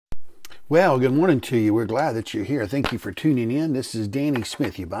Well, good morning to you. We're glad that you're here. Thank you for tuning in. This is Danny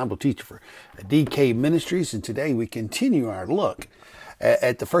Smith, your Bible teacher for DK Ministries, and today we continue our look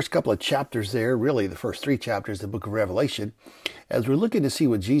at the first couple of chapters there, really the first three chapters of the book of Revelation, as we're looking to see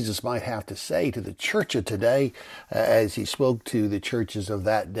what Jesus might have to say to the church of today as he spoke to the churches of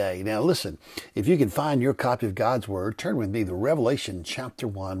that day. Now listen, if you can find your copy of God's Word, turn with me to Revelation chapter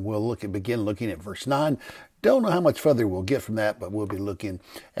 1. We'll begin looking at verse 9. Don't know how much further we'll get from that, but we'll be looking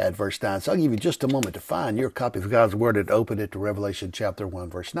at verse 9. So I'll give you just a moment to find your copy of God's Word and open it to Revelation chapter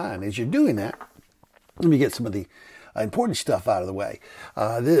 1, verse 9. As you're doing that, let me get some of the important stuff out of the way.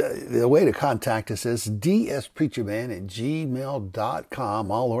 The way to contact us is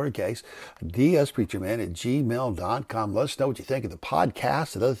dspreacherman@gmail.com, all lowercase, dspreacherman@gmail.com. Let us know what you think of the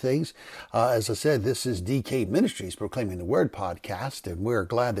podcast and other things. As I said, this is DK Ministries, Proclaiming the Word podcast, and we're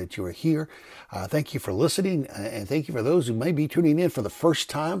glad that you are here. Thank you for listening, and thank you for those who may be tuning in for the first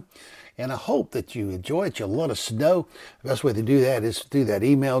time. And I hope that you enjoy it. You'll let us know. The best way to do that is through that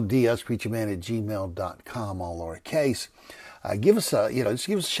email, dspreacherman@gmail.com, all lowercase. Give us just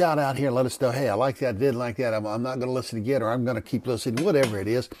give us a shout out here. Let us know, hey, I like that, didn't like that. I'm not going to listen again, or I'm going to keep listening, whatever it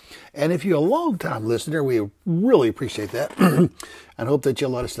is. And if you're a long-time listener, we really appreciate that. And hope that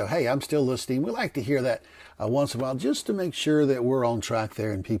you'll let us know, hey, I'm still listening. We like to hear that once in a while, just to make sure that we're on track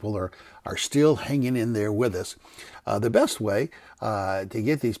there and people are still hanging in there with us. The best way to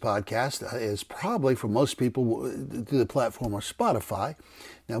get these podcasts is probably for most people through the platform of Spotify.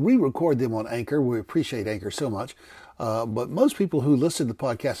 Now, we record them on Anchor. We appreciate Anchor so much. But most people who listen to the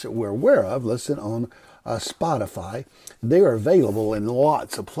podcasts that we're aware of listen on Spotify. They are available in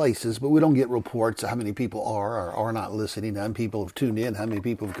lots of places, but we don't get reports of how many people are or are not listening, how many people have tuned in, how many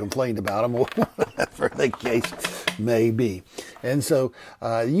people have complained about them, or whatever the case may be. And so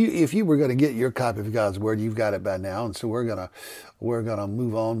if you were going to get your copy of God's Word, you've got it by now. And so we're gonna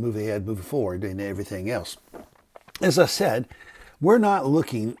move on, move ahead, move forward, and everything else. As I said, we're not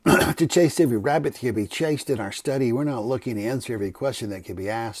looking to chase every rabbit that can be chased in our study. We're not looking to answer every question that can be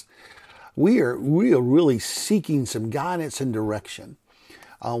asked. We are really seeking some guidance and direction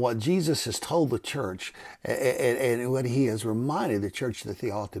on what Jesus has told the church and what he has reminded the church that they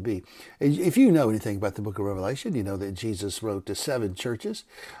ought to be. If you know anything about the book of Revelation, you know that Jesus wrote to 7 churches.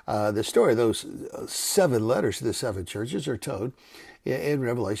 The story of those 7 letters to the 7 churches are told in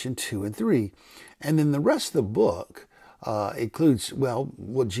Revelation 2 and 3. And then the rest of the book includes,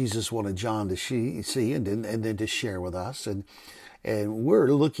 what Jesus wanted John to see and then to share with us. And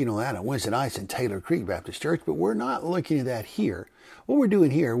we're looking on that on Wednesday nights in Taylor Creek Baptist Church, but we're not looking at that here. What we're doing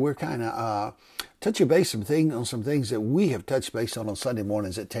here, we're kind of touching base on some things that we have touched base on Sunday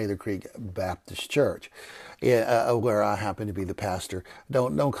mornings at Taylor Creek Baptist Church, where I happen to be the pastor.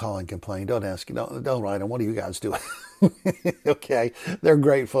 Don't call and complain. Don't ask. Don't write them. What are you guys doing? Okay, they're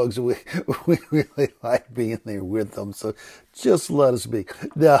great folks. We really like being there with them. So just let us be.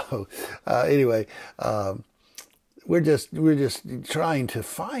 No, anyway. We're just trying to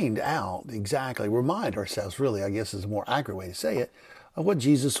find out exactly, remind ourselves, really, I guess is a more accurate way to say it, of what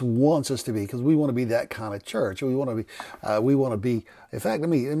Jesus wants us to be, because we want to be that kind of church. We want to be. In fact, let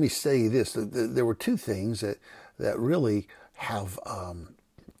me say this: there were 2 things that really have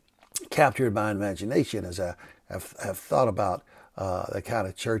captured my imagination as I have thought about the kind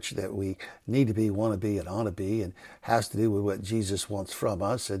of church that we need to be, want to be, and ought to be, and has to do with what Jesus wants from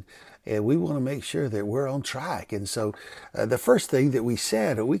us. And we want to make sure that we're on track. And so the first thing that we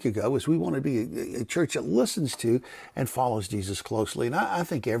said a week ago was we want to be a church that listens to and follows Jesus closely. And I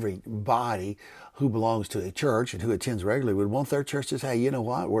think everybody who belongs to a church and who attends regularly would want their church to say, hey, you know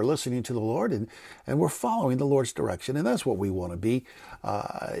what, we're listening to the Lord and we're following the Lord's direction. And that's what we want to be.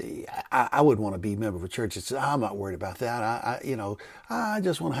 I wouldn't want to be a member of a church that says, I'm not worried about that. I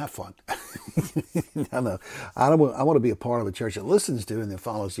just want to have fun. No. I want to be a part of a church that listens to and then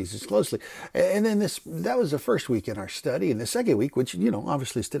follows Jesus closely. And then that was the first week in our study. And the second week, which,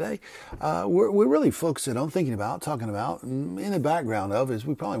 obviously is today, we're really focusing on talking about, in the background of, as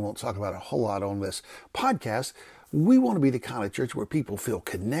we probably won't talk about a whole lot on this podcast, we want to be the kind of church where people feel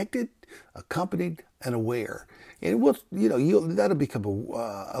connected, accompanied, and aware. And that'll become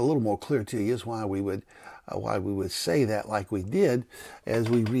a little more clear to you, is why we would say that like we did as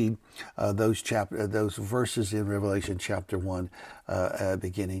we read those verses in Revelation chapter 1,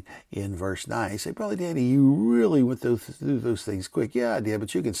 beginning in verse 9. You say, Brother Danny, you really went through those things quick. Yeah, I did,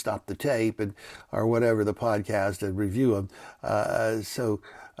 but you can stop the tape or whatever, the podcast, and review them. So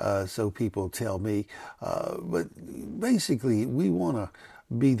people tell me. But basically, we want to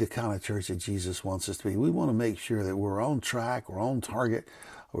be the kind of church that Jesus wants us to be. We want to make sure that we're on track, we're on target,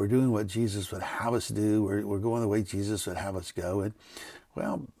 we're doing what Jesus would have us do, we're going the way Jesus would have us go. And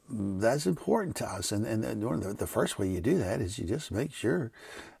Well, that's important to us. And the first way you do that is you just make sure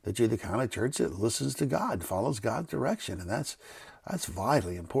that you're the kind of church that listens to God, follows God's direction. And that's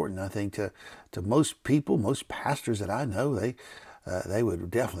vitally important, I think, to most people, most pastors that I know. They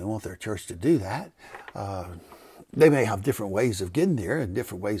would definitely want their church to do that. They may have different ways of getting there and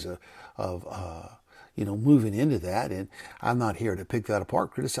different ways of moving into that. And I'm not here to pick that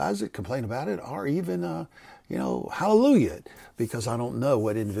apart, criticize it, complain about it, or even, hallelujah it, because I don't know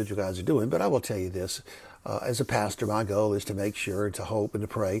what individual guys are doing. But I will tell you this. As a pastor, my goal is to make sure, to hope, and to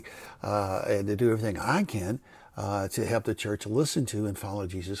pray, and to do everything I can to help the church listen to and follow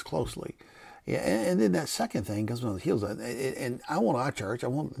Jesus closely. Yeah, and then that second thing comes on the heels of it. And I want our church, I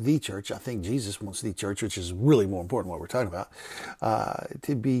want the church, I think Jesus wants the church, which is really more important what we're talking about,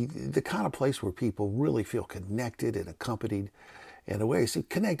 to be the kind of place where people really feel connected and accompanied in a way. So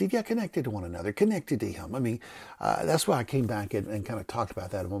connected to one another, connected to Him. I mean, that's why I came back and kind of talked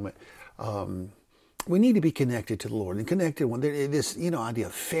about that a moment. We need to be connected to the Lord and connected when this, idea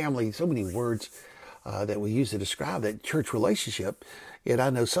of family, so many words that we use to describe that church relationship. And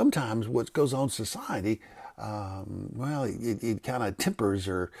I know sometimes what goes on in society, it kind of tempers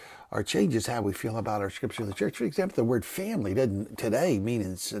or changes how we feel about our scripture of the church. For example, the word family doesn't today mean,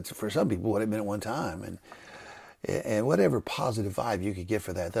 it's for some people, what it meant at one time. And whatever positive vibe you could get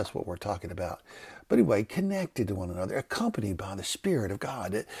for that, that's what we're talking about. But anyway, connected to one another, accompanied by the Spirit of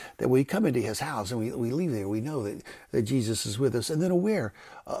God, that we come into His house and we leave there, we know that Jesus is with us, and then aware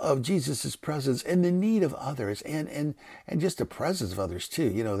of Jesus' presence and the need of others, and just the presence of others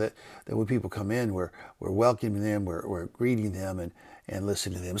too. That when people come in, we're welcoming them, we're greeting them, and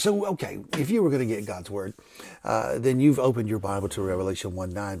listening to them. So, okay, if you were going to get God's Word, then you've opened your Bible to Revelation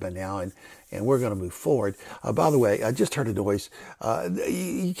 1:9 by now, and we're going to move forward. By the way, I just heard a noise.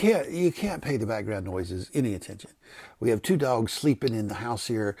 You can't pay the background noises any attention. We have two dogs sleeping in the house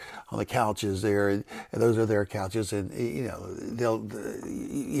here on the couches there, and those are their couches. And they'll,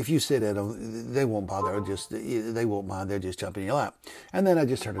 if you sit at them, they won't bother. They won't mind. They'll just jump in your lap. And then I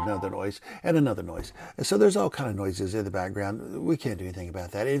just heard another noise and another noise. And so there's all kind of noises in the background. We can't do anything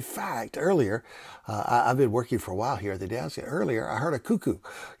about that. In fact, earlier, I've been working for a while here at the desk. Earlier, I heard a cuckoo.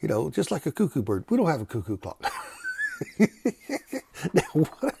 just like a cuckoo bird. We don't have a cuckoo clock. Now,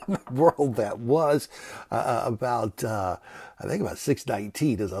 what in the world that was about, I think about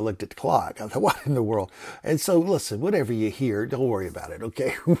 6:19 as I looked at the clock. I thought, what in the world? And so, listen, whatever you hear, don't worry about it,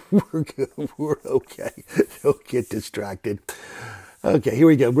 okay? We're good. We're okay. Don't get distracted. Okay, here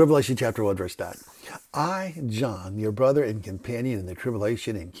we go. Revelation chapter 1, verse 9. I, John, your brother and companion in the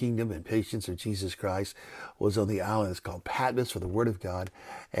tribulation and kingdom and patience of Jesus Christ, was on the island that's called Patmos for the word of God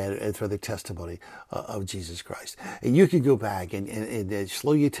and for the testimony of Jesus Christ. And you can go back and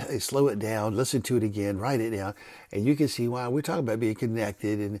slow it down, listen to it again, write it down, and you can see why we're talking about being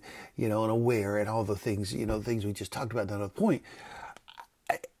connected and and aware and all the things, the things we just talked about to another point.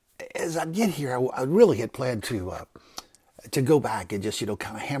 As I get here, I really had planned to go back and just,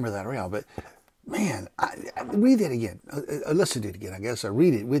 kind of hammer that around. But, man, I read that again. Listen to it again, I guess.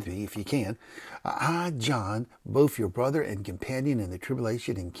 Read it with me if you can. I, John, both your brother and companion in the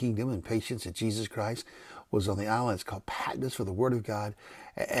tribulation and kingdom and patience of Jesus Christ, was on the island. It's called Patmos for the word of God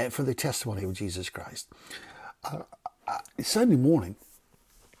and for the testimony of Jesus Christ. Sunday morning,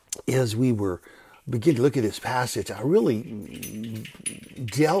 as we were beginning to look at this passage, I really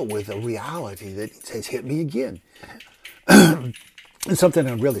dealt with a reality that has hit me again. And something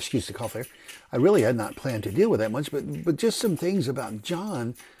excuse the cough there, I really had not planned to deal with that much, but just some things about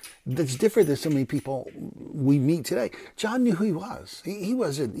John that's different than so many people we meet today. John knew who he was. He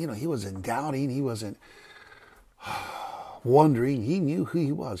wasn't, he wasn't doubting. He wasn't wondering. He knew who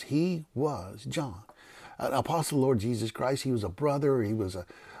he was. He was John, an apostle of the Lord Jesus Christ. He was a brother. He was a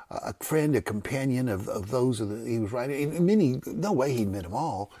friend, a companion of those he was writing. In no way he'd met them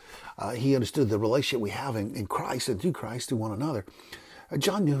all. He understood the relationship we have in Christ and through Christ to one another.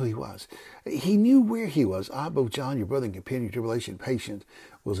 John knew who he was. He knew where he was. I, both John, your brother and companion, in tribulation, patient,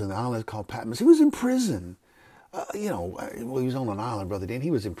 was in an island called Patmos. He was in prison. He was on an island, Brother Dan.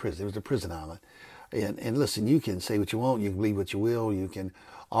 He was in prison. It was a prison island. And listen, you can say what you want. You can believe what you will. You can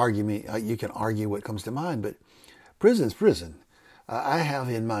argue what comes to mind. But prison's prison. I have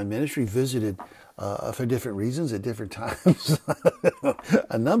in my ministry visited for different reasons at different times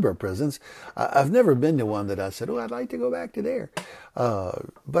a number of prisons. I've never been to one that I said, I'd like to go back to there.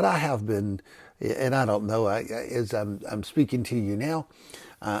 But I have been, and I don't know, as I'm speaking to you now,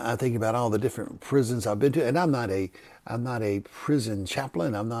 I think about all the different prisons I've been to, and I'm not a prison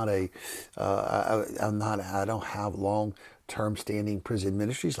chaplain. I don't have long-term standing prison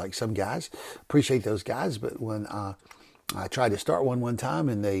ministries like some guys. Appreciate those guys, but when I tried to start one time,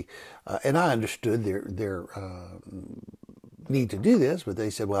 and and I understood their need to do this, but they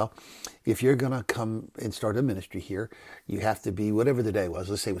said, well, if you're going to come and start a ministry here, you have to be, whatever the day was,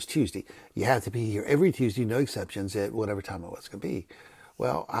 let's say it was Tuesday, you have to be here every Tuesday, no exceptions, at whatever time it was going to be.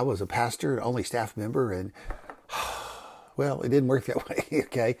 Well, I was a pastor, only staff member, and well, it didn't work that way.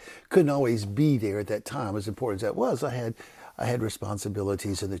 Okay, couldn't always be there at that time. As important as that was, I had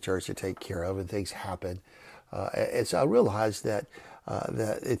responsibilities in the church to take care of, and things happen. And so I realized that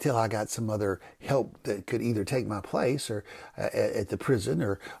until I got some other help that could either take my place or at the prison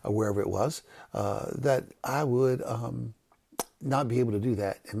or wherever it was, that I would not be able to do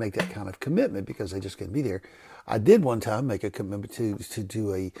that and make that kind of commitment because I just couldn't be there. I did one time make a commitment to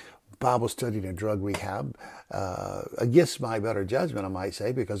do a Bible study and a drug rehab, against my better judgment, I might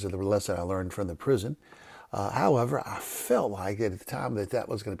say, because of the lesson I learned from the prison. However, I felt like at the time that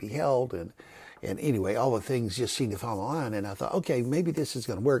was going to be held, and anyway, all the things just seemed to fall in line, and I thought, okay, maybe this is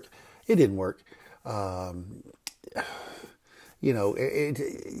going to work. It didn't work.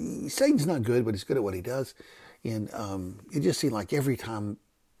 Satan's not good, but he's good at what he does, and it just seemed like every time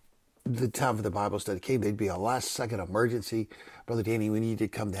the time for the Bible study came, there'd be a last-second emergency. Brother Danny, we need to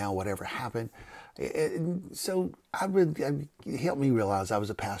come down, whatever happened. And so it helped me realize I was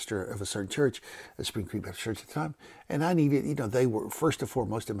a pastor of a certain church, a Spring Creek Baptist Church at the time, and I needed, they were first and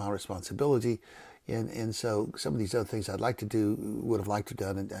foremost in my responsibility. And so some of these other things I'd like to do, would have liked to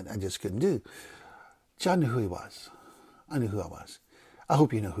have done, and I just couldn't do. John knew who he was. I knew who I was. I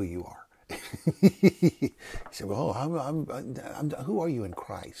hope you know who you are. He said, well, who are you in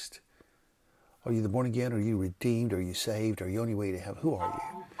Christ? Are you the born again? Are you redeemed? Are you saved? Are you on your way to heaven? Who are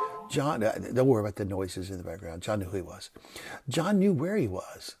you? John, don't worry about the noises in the background. John knew who he was. John knew where he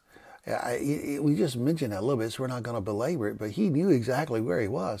was. We just mentioned that a little bit, so we're not going to belabor it, but he knew exactly where he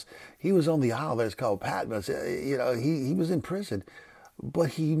was. He was on the isle that's called Patmos. He was in prison, but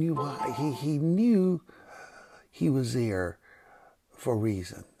he knew why. He knew he was there for a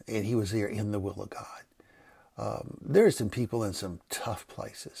reason, and he was there in the will of God. There are some people in some tough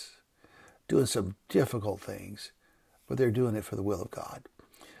places doing some difficult things, but they're doing it for the will of God.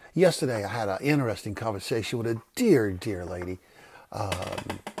 Yesterday, I had an interesting conversation with a dear, dear lady,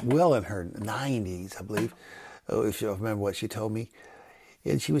 well in her 90s, I believe, if you remember what she told me.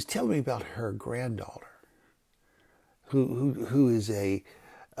 And she was telling me about her granddaughter, who is a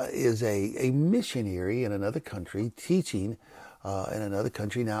missionary in another country, teaching in another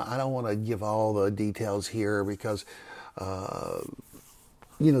country. Now, I don't want to give all the details here because,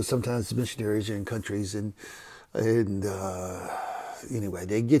 sometimes missionaries are in countries and anyway,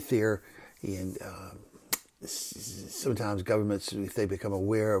 they get there, and sometimes governments, if they become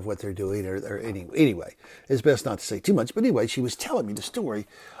aware of what they're doing, or anyway, it's best not to say too much. But anyway, she was telling me the story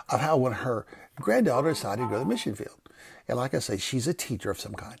of how when her granddaughter decided to go to the mission field, and like I say, she's a teacher of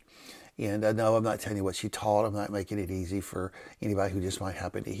some kind. And no, I'm not telling you what she taught. I'm not making it easy for anybody who just might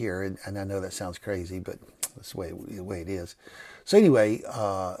happen to hear. And I know that sounds crazy, but that's the way it is. So anyway,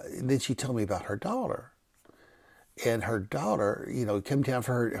 then she told me about her daughter. And her daughter, came down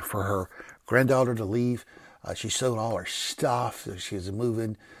for her granddaughter to leave. She sold all her stuff. So she was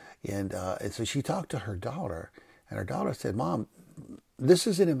moving. And so she talked to her daughter. And her daughter said, Mom, this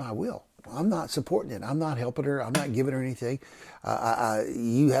isn't in my will. I'm not supporting it. I'm not helping her. I'm not giving her anything.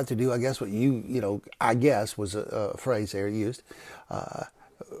 You have to do, I guess, what I guess was a phrase there used.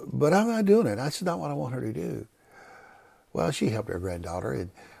 But I'm not doing it. That's not what I want her to do. Well, she helped her granddaughter, and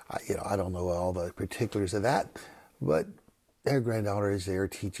I don't know all the particulars of that, but her granddaughter is there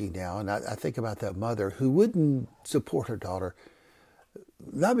teaching now, and I think about that mother who wouldn't support her daughter,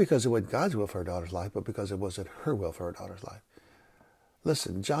 not because it wasn't God's will for her daughter's life, but because it wasn't her will for her daughter's life.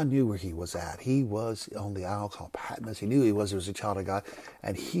 Listen, John knew where he was at. He was on the isle called Patmos. He knew he was a child of God,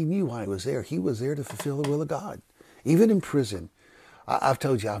 and he knew why he was there. He was there to fulfill the will of God, even in prison. I've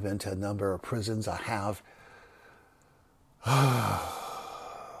told you I've been to a number of prisons. I have.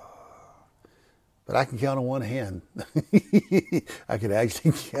 But I can count on one hand. I could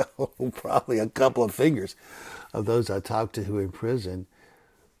actually count probably a couple of fingers of those I talked to who were in prison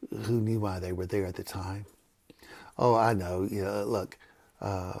who knew why they were there at the time. Oh, I know. Look,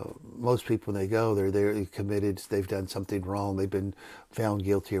 most people, when they go, they're there committed. They've done something wrong. They've been found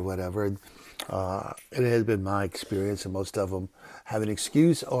guilty or whatever. And it has been my experience, and most of them have an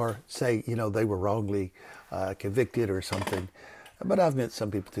excuse or say, they were wrongly convicted or something. But I've met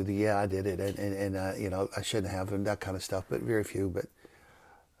some people through I did it, and I shouldn't have, and that kind of stuff. But very few, but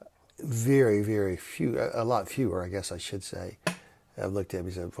very, very few, a lot fewer, I guess I should say, have looked at me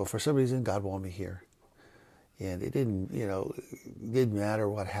and said, well, for some reason, God wanted me here. And it didn't, didn't matter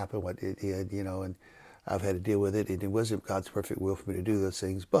what happened, what it did, and I've had to deal with it, and it wasn't God's perfect will for me to do those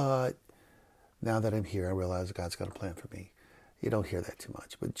things. But now that I'm here, I realize God's got a plan for me. You don't hear that too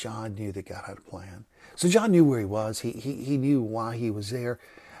much, but John knew that God had a plan. So John knew where he was. He knew why he was there.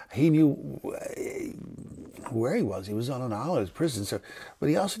 He knew where he was. He was on an island, he was in prison. So, but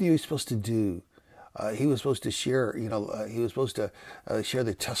he also knew he was supposed to do. He was supposed to share, he was supposed to share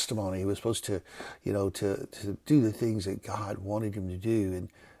the testimony. He was supposed to, to do the things that God wanted him to do.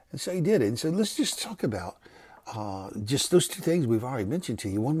 And so he did it. And so let's just talk about just those two things we've already mentioned to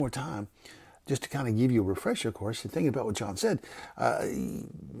you one more time, just to kind of give you a refresher course and think about what John said.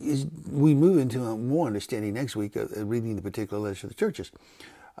 We move into a more understanding next week of reading the particular letters to the churches.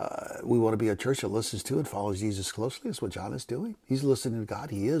 We want to be a church that listens to and follows Jesus closely. That's what John is doing. He's listening to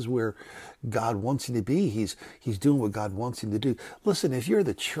God. He is where God wants him to be. He's doing what God wants him to do. Listen, if you're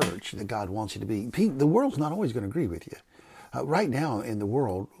the church that God wants you to be, the world's not always going to agree with you. Right now in the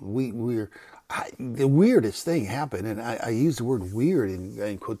world, the weirdest thing happened, and I use the word weird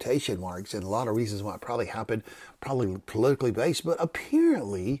in quotation marks, and a lot of reasons why it probably happened, probably politically based, but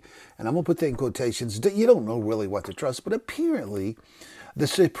apparently, and I'm going to put that in quotations, you don't know really what to trust, but apparently the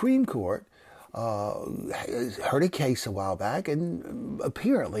Supreme Court heard a case a while back, and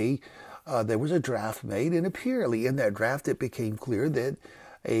apparently there was a draft made, and apparently in that draft it became clear that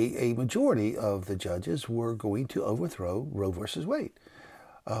a majority of the judges were going to overthrow Roe versus Wade.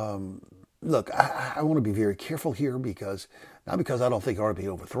 Look, I want to be very careful here not because I don't think it ought to be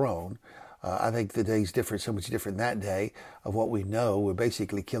overthrown. I think the day's different, so much different that day of what we know. We're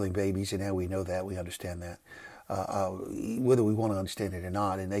basically killing babies, and now we know that, we understand that. Whether we want to understand it or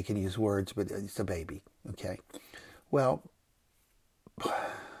not, and they can use words, but it's a baby, okay? Well,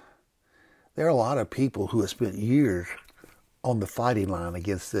 there are a lot of people who have spent years on the fighting line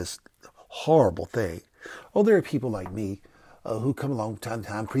against this horrible thing. Oh, there are people like me who come along time to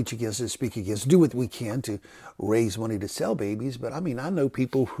time, preach against it, speak against, do what we can to raise money to sell babies. But I mean, I know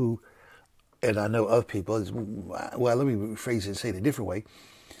people who, and I know of people, well, let me rephrase it and say it a different way.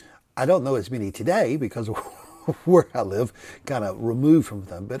 I don't know as many today because of where I live, kind of removed from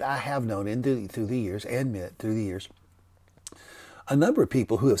them, but I have known through the years and met through the years a number of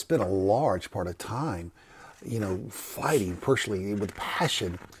people who have spent a large part of time, fighting personally with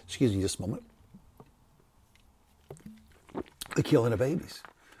passion, excuse me just a moment, the killing of babies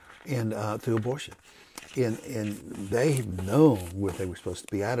and through abortion. And they've known where they were supposed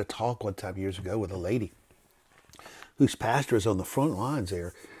to be. I had a talk one time years ago with a lady whose pastor is on the front lines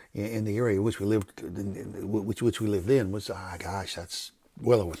there in the area which we lived in was, that's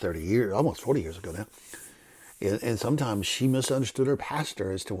well over 30 years, almost 40 years ago now. And sometimes she misunderstood her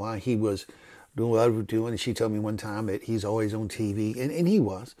pastor as to why he was doing what I was doing. And she told me one time that he's always on TV, and he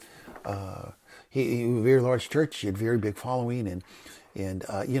was. He was a very large church. He had a very big following, and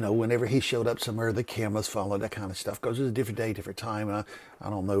whenever he showed up somewhere, the cameras followed, that kind of stuff. Because it was a different day, different time, and I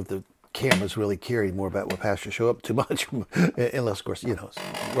don't know if the cameras really cared more about what pastors show up too much, unless, of course,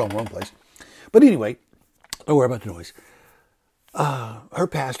 it's wrong place. But anyway, don't worry about the noise. Her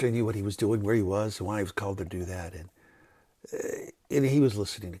pastor knew what he was doing, where he was, and why he was called to do that, and he was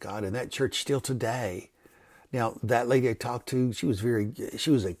listening to God. And that church still today. Now, that lady I talked to, she was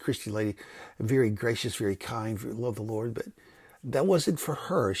a Christian lady, very gracious, very kind, loved the Lord, but that wasn't for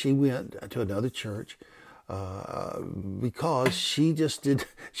her. She went to another church because she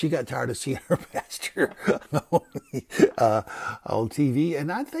got tired of seeing her pastor on TV.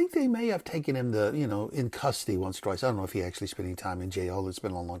 And I think they may have taken him in custody once or twice. I don't know if he actually spent any time in jail. It's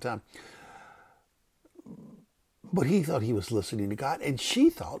been a long time. But he thought he was listening to God. And she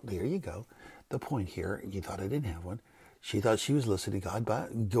thought, there you go. The point here, you thought I didn't have one. She thought she was listening to God by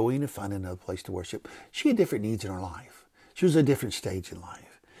going to find another place to worship. She had different needs in her life. She was at a different stage in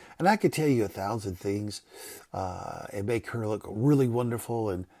life. And I could tell you 1,000 things and make her look really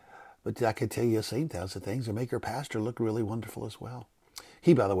wonderful. But I could tell you the same 1,000 things and make her pastor look really wonderful as well.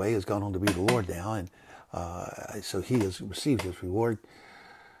 He, by the way, has gone on to be the Lord now. And so he has received his reward.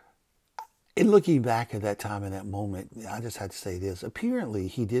 In looking back at that time and that moment, I just had to say this. Apparently,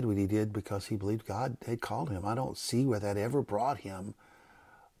 he did what he did because he believed God had called him. I don't see where that ever brought him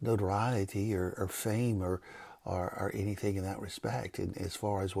notoriety or fame or anything in that respect, and as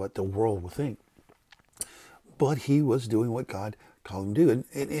far as what the world will think. But he was doing what God called him to do.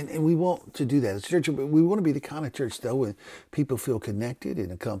 And we want to do that as a church. But we want to be the kind of church, though, where people feel connected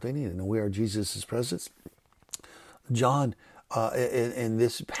and accompanied and aware of Jesus' presence. John, in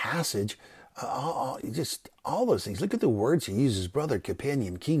this passage, just all those things. Look at the words he uses: brother,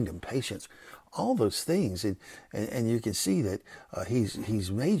 companion, kingdom, patience, all those things, and you can see that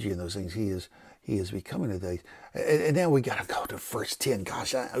he's major in those things. He is becoming the days. And now we got to go to verse 10.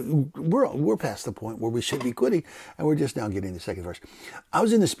 Gosh, we're past the point where we should be quitting, and we're just now getting the second verse. I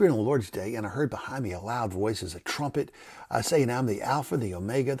was in the Spirit on the Lord's day, and I heard behind me a loud voice as a trumpet, saying, I'm the Alpha, the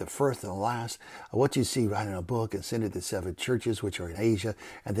Omega, the first and the last. What you see, write in a book and send it to 7 churches which are in Asia.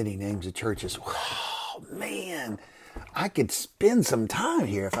 And then he names the churches. Oh, man. I could spend some time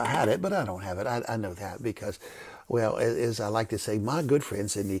here if I had it, but I don't have it. I know that because, well, as I like to say, my good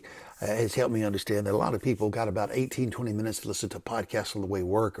friend Cindy has helped me understand that a lot of people got about 18, 20 minutes to listen to podcasts on the way to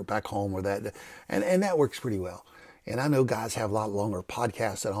work or back home or that. And that works pretty well. And I know guys have a lot longer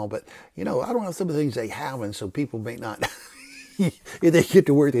podcasts at home, but, you know, I don't have some of the things they have, and so people may not, if they get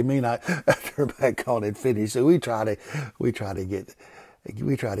to work, they may not turn back on and finish. So we try to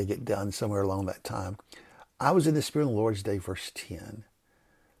get done somewhere along that time. I was in the Spirit on the Lord's day, verse 10.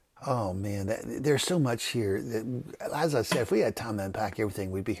 Oh, man, there's so much here. That, as I said, if we had time to unpack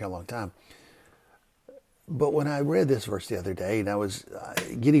everything, we'd be here a long time. But when I read this verse the other day, and I was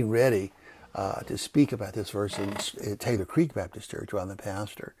getting ready to speak about this verse at Taylor Creek Baptist Church, where I'm the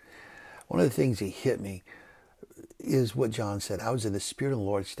pastor, one of the things that hit me is what John said. I was in the Spirit on the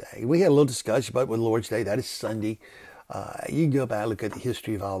Lord's day. We had a little discussion about what Lord's day, that is Sunday. You can go back and look at the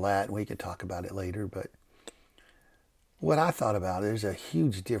history of all that, and we can talk about it later, but what I thought about, there's a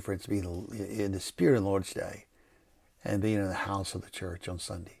huge difference being in the Spirit on the Lord's day and being in the house of the church on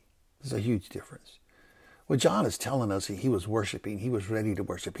Sunday. There's a huge difference. What John is telling us, he was worshiping. He was ready to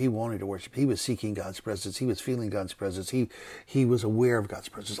worship. He wanted to worship. He was seeking God's presence. He was feeling God's presence. He was aware of God's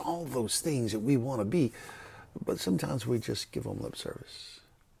presence. All those things that we want to be. But sometimes we just give them lip service.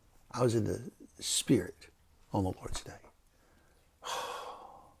 I was in the Spirit on the Lord's day.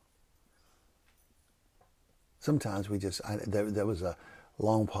 Sometimes we just, there was a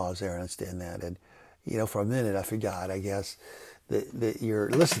long pause there, I understand that. And, you know, for a minute I forgot, I guess, that you're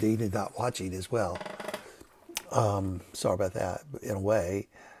listening and not watching as well. Sorry about that, in a way.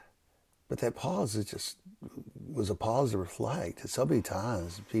 But that pause was a pause to reflect. So many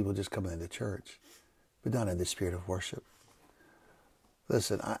times people just come into church, but not in the spirit of worship.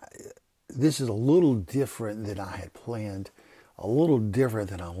 Listen, this is a little different than I had planned, a little different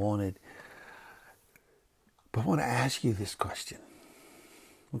than I wanted. But I want to ask you this question.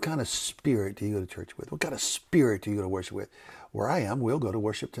 What kind of spirit do you go to church with? What kind of spirit do you go to worship with? Where I am, we'll go to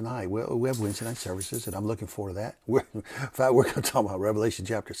worship tonight. We have Wednesday night services, and I'm looking forward to that. In fact, we're going to talk about Revelation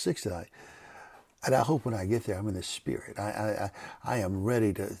chapter 6 tonight. And I hope when I get there, I'm in the Spirit. I am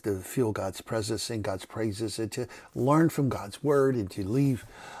ready to feel God's presence, sing God's praises, and to learn from God's Word, and to leave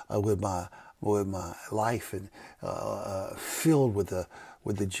with my life and filled with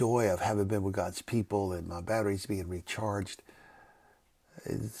the joy of having been with God's people and my batteries being recharged.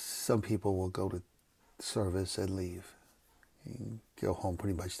 Some people will go to service and leave and go home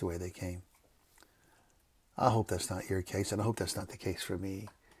pretty much the way they came. I hope that's not your case, and I hope that's not the case for me.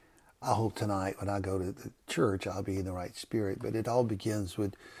 I hope tonight when I go to the church, I'll be in the right spirit. But it all begins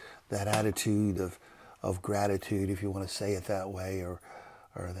with that attitude of gratitude, if you want to say it that way, or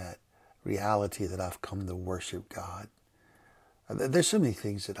that reality that I've come to worship God. There's so many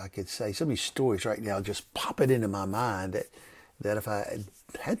things that I could say, so many stories right now just popping into my mind that if I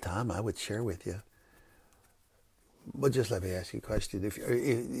had time, I would share with you. But just let me ask you a question. If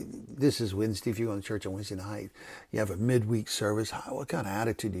this is Wednesday, if you go to church on Wednesday night, you have a midweek service, what kind of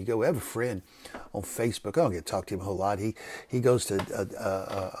attitude do you go? We have a friend on Facebook. I don't get to talk to him a whole lot. He goes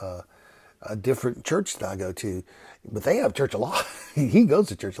to a different church that I go to, but they have church a lot. He goes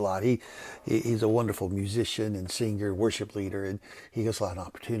to church a lot. He's a wonderful musician and singer, worship leader, and he gets a lot of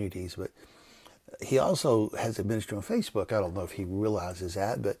opportunities. But he also has a ministry on Facebook. I don't know if he realizes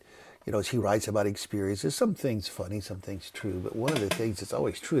that, but you know, as he writes about experiences, some things funny, some things true. But one of the things that's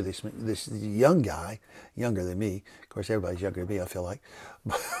always true, this young guy, younger than me, of course everybody's younger than me, I feel like,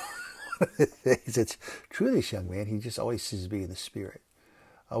 but one of the things that's true of this young man, he just always seems to be in the spirit,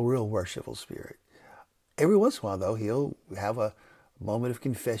 a real worshipful spirit. Every once in a while, though, he'll have a moment of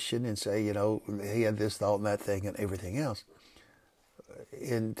confession and say, you know, he had this thought and that thing and everything else.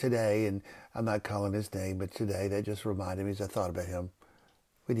 And today, and I'm not calling his name, but today that just reminded me as I thought about him,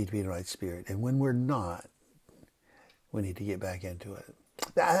 we need to be in the right spirit. And when we're not, we need to get back into it.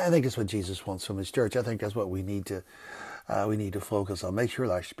 I think that's what Jesus wants from his church. I think that's what we need to focus on. Make sure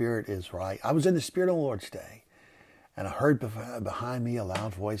our spirit is right. I was in the Spirit on the Lord's day, and I heard behind me a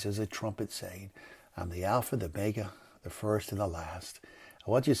loud voice as a trumpet saying, I'm the Alpha, the Omega, the first and the last.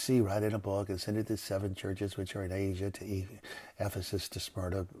 What you see, write in a book and send it to 7 churches which are in Asia, to Ephesus, to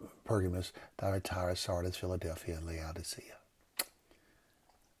Smyrna, Pergamos, Thyatira, Sardis, Philadelphia, and Laodicea.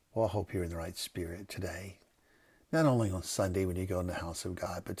 Well, I hope you're in the right spirit today. Not only on Sunday when you go in the house of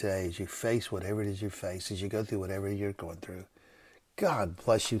God, but today as you face whatever it is you face, as you go through whatever you're going through. God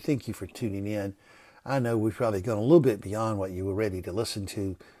bless you. Thank you for tuning in. I know we've probably gone a little bit beyond what you were ready to listen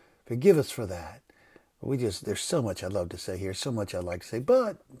to. Forgive us for that. There's so much I'd love to say here, so much I'd like to say,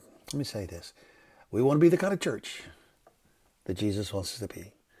 but let me say this. We want to be the kind of church that Jesus wants us to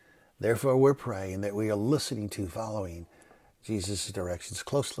be. Therefore, we're praying that we are listening to, following Jesus' directions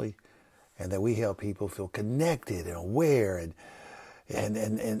closely, and that we help people feel connected and aware and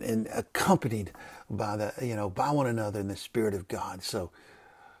accompanied by by one another in the Spirit of God. So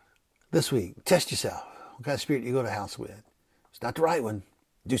this week, test yourself. What kind of spirit you go to house with? It's not the right one.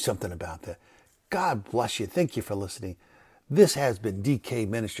 Do something about that. God bless you. Thank you for listening. This has been DK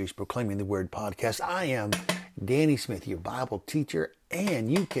Ministries Proclaiming the Word podcast. I am Danny Smith, your Bible teacher,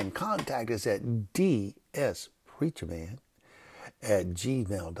 and you can contact us at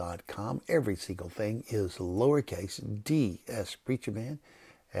dspreacherman@gmail.com. Every single thing is lowercase,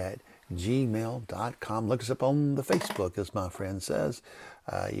 dspreacherman@gmail.com. Look us up on the Facebook, as my friend says.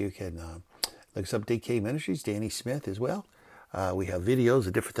 You can look us up, DK Ministries, Danny Smith as well. We have videos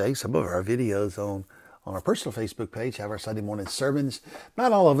of different things. Some of our videos on our personal Facebook page have our Sunday morning sermons.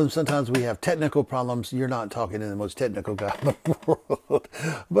 Not all of them. Sometimes we have technical problems. You're not talking to the most technical guy in the world.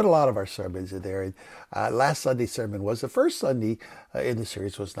 But a lot of our sermons are there. And, last Sunday's sermon was. The first Sunday in the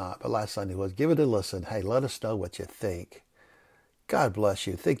series was not. But last Sunday was. Give it a listen. Hey, let us know what you think. God bless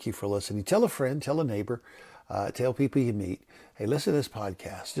you. Thank you for listening. Tell a friend. Tell a neighbor. Tell people you meet. Hey, listen to this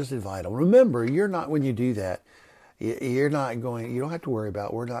podcast. Just invite them. Remember, when you do that, you don't have to worry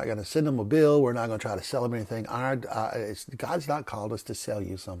about, we're not going to send them a bill. We're not going to try to sell them anything. God's not called us to sell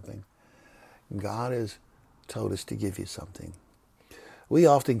you something. God has told us to give you something. We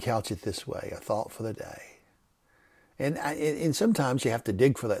often couch it this way, a thought for the day. And sometimes you have to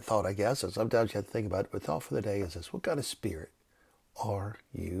dig for that thought, I guess. Or sometimes you have to think about it. But thought for the day is this: what kind of spirit are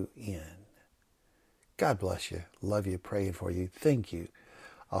you in? God bless you. Love you. Praying for you. Thank you.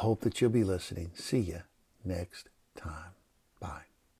 I hope that you'll be listening. See you next time. Bye.